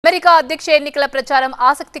America అధ్యక్ష ఎన్నికల ప్రచారం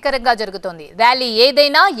ఆసక్తికరంగా జరుగుతోంది. ర్యాలీ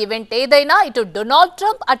ఏదైనా, ఈవెంట్ ఏదైనా ఇటు డొనాల్డ్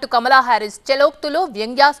ట్రంప్ అటు కమలా హ్యారిస్ చెలోక్తులు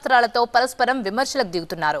వ్యంగ్యాస్త్రాలతో పరస్పరం విమర్శలకు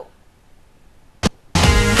దిగుతున్నారు.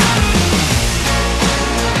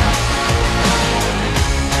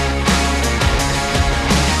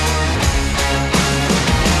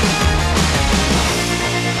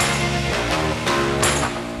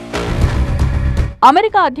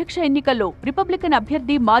 అమెరికా అధ్యక్ష ఎన్నికల్లో రిపబ్లికన్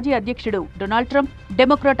అభ్యర్థి మాజీ అధ్యక్షుడు డొనాల్డ్ ట్రంప్,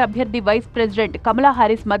 డెమోక్రాట్ అభ్యర్థి వైస్ ప్రెసిడెంట్ కమలా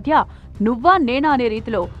హ్యారిస్ మధ్య నువ్వా నేనా అనే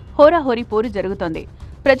రీతిలో హోరాహోరీ పోరు జరుగుతోంది.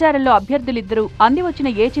 ప్రచారంలో అభ్యర్థులిద్దరూ అందివచ్చిన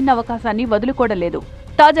ఏ చిన్న అవకాశాన్ని వదులుకోవడం లేదు.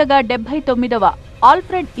 తాజాగా 79వ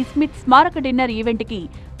ఆల్ఫ్రెడ్ ఇస్మిత్ స్మారక డిన్నర్ ఈవెంట్కి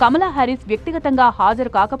కమలా హ్యారిస్ వ్యక్తిగతంగా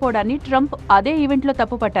హాజరు కాకపోవడాన్ని ట్రంప్ అదే ఈవెంట్లో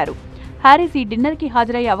తప్పుపట్టారు. హ్యారిస్ ఈ డిన్నర్కి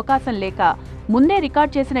హాజరయ్యే అవకాశం లేక ముందే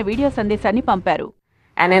రికార్డ్ చేసిన వీడియో సందేశాన్ని పంపారు.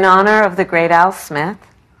 And in honor of the great Al Smith,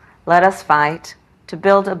 let us fight to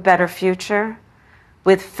build a better future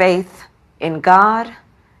with faith in God,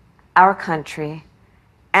 our country,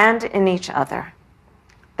 and in each other.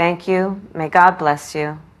 Thank you. May God bless you,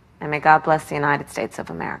 and may God bless the United States of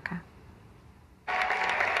America.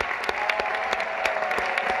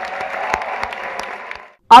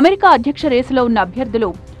 America అధ్యక్ష రేసులో ఉన్న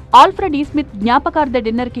అభ్యర్థులు Alfred ఇస్మిత్ జ్ఞాపకార్థ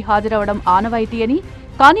డిన్నర్కి హాజరవడం ఆనవాయితీ అని,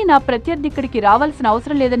 కానీ నా ప్రత్యర్థి ఇక్కడికి రావాల్సిన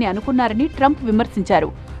అవసరం లేదని అనుకున్నారని ట్రంప్ విమర్శించారు.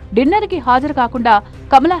 డిన్నర్కి హాజరు కాకుండా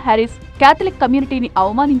కమలా హ్యారిస్ కేథలిక్ కమ్యూనిటీని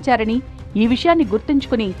అవమానించారని, ఈ విషయాన్ని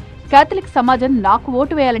గుర్తుంచుకుని కేథలిక్ సమాజం నాకు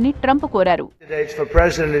ఓటు వేయాలని ట్రంప్ కోరారు.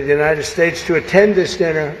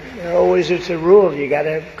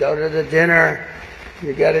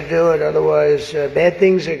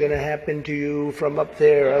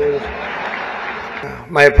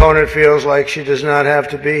 My opponent feels like she does not have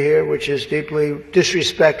to be here, which is deeply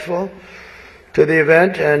disrespectful to the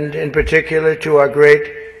event and in particular to our great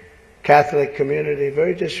Catholic community.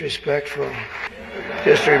 Very disrespectful.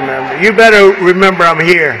 Just remember, you better remember I'm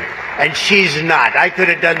here and she's not. I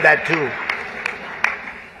could have done that too.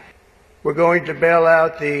 We're going to bail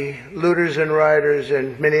out the looters and rioters in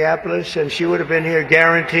Minneapolis, and she would have been here,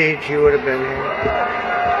 guaranteed she would have been here.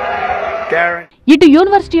 ఇటు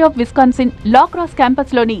university of Wisconsin law cross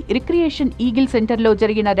campus లోని recreation eagle centre లో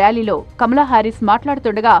జరిగిన ర్యాలీలో కమలా Harris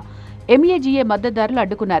మాట్లాడుతుండగా ఎంఏజీఏ మద్దతుదారులు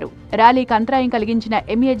అడ్డుకున్నారు. ర్యాలీకి అంతరాయం కలిగించిన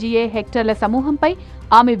ఎంఏజీఏ హెక్టర్ల సమూహంపై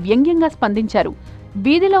ఆమె వ్యంగ్యంగా స్పందించారు.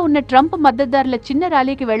 వీధిలో ఉన్న ట్రంప్ మద్దతుదారుల చిన్న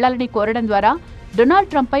ర్యాలీకి వెళ్లాలని కోరడం ద్వారా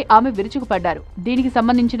డొనాల్డ్ ట్రంప్ పై ఆమె విరుచుకుపడ్డారు. దీనికి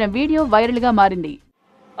సంబంధించిన వీడియో వైరల్ గా మారింది.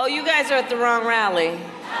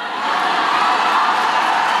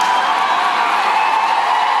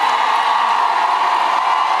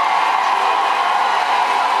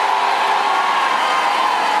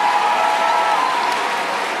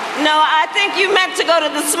 No, I think you meant to go to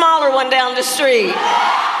the smaller one down the street.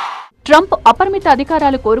 Trump అపరిమిత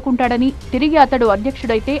అధికారాలు కోరుకుంటాడని, తిరిగి అతడు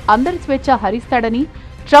అధ్యక్షుడైతే అందరి స్వేచ్ఛ హరిస్తాడని,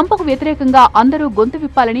 ట్రంప్కు వ్యతిరేకంగా అందరూ గొంతు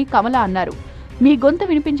విప్పాలని కమలా అన్నారు. మీ గొంతు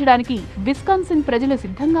వినిపించడానికి విస్కాన్సిన్ ప్రజలు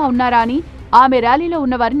సిద్ధంగా ఉన్నారా అని ఆమె ర్యాలీలో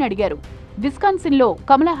ఉన్నవారిని అడిగారు. విస్కాన్సిన్లో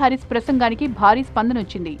కమలా హ్యారిస్ ప్రసంగానికి భారీ స్పందన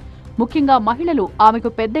వచ్చింది. ముఖ్యంగా మహిళలు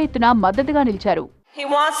ఆమెకు పెద్ద ఎత్తున మద్దతుగా నిలిచారు. He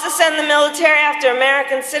wants to send the military after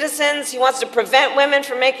American citizens. He wants to prevent women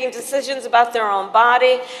from making decisions about their own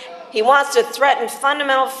body. He wants to threaten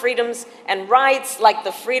fundamental freedoms and rights like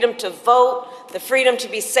the freedom to vote, the freedom to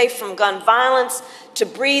be safe from gun violence, to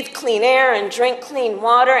breathe clean air and drink clean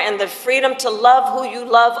water, and the freedom to love who you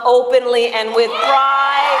love openly and with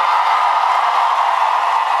pride.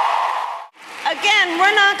 Again,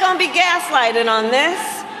 we're not going to be gaslighted on this.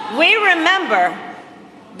 We remember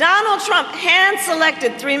Donald Trump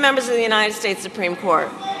hand-selected 3 members of the United States Supreme Court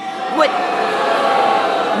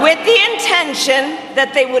with the intention that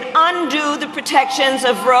they would undo the protections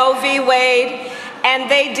of Roe v. Wade, and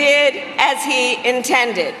they did as he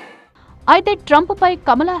intended. అయితే Trump పై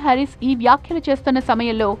కమలా Harris ఈ వ్యాఖ్యలు చేస్తున్న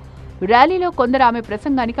సమయంలో ర్యాలీలో కొందరు ఆమె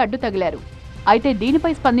ప్రసంగానికి అడ్డు తగిలారు. అయితే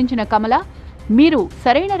దీనిపై స్పందించిన కమలా, మీరు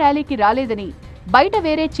సరైన ర్యాలీకి రాలేదని, బయట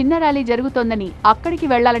వేరే చిన్న ర్యాలీ జరుగుతోందని అక్కడికి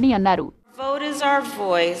వెళ్లాలని అన్నారు. Vote is our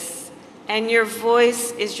voice, and your voice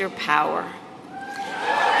is your power.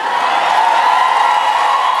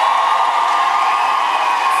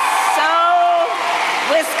 So,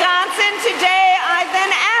 Wisconsin, today I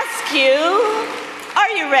then ask you,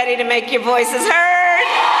 are you ready to make your voices heard?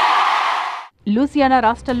 Louisiana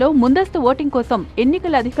రాష్ట్రంలో ముందస్తు ఓటింగ్ కోసం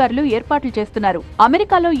ఎన్నికల అధికారులు ఏర్పాట్లు చేస్తున్నారు.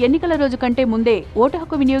 అమెరికాలో ఎన్నికల రోజు కంటే ముందే ఓటు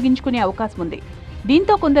హక్కు వినియోగించుకునే అవకాశం ఉంది.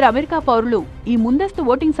 దీంతో కొందరు అమెరికా పౌరులు ఈ ముందస్తు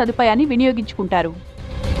ఓటింగ్ సదుపాయాన్ని వినియోగించుకుంటారు.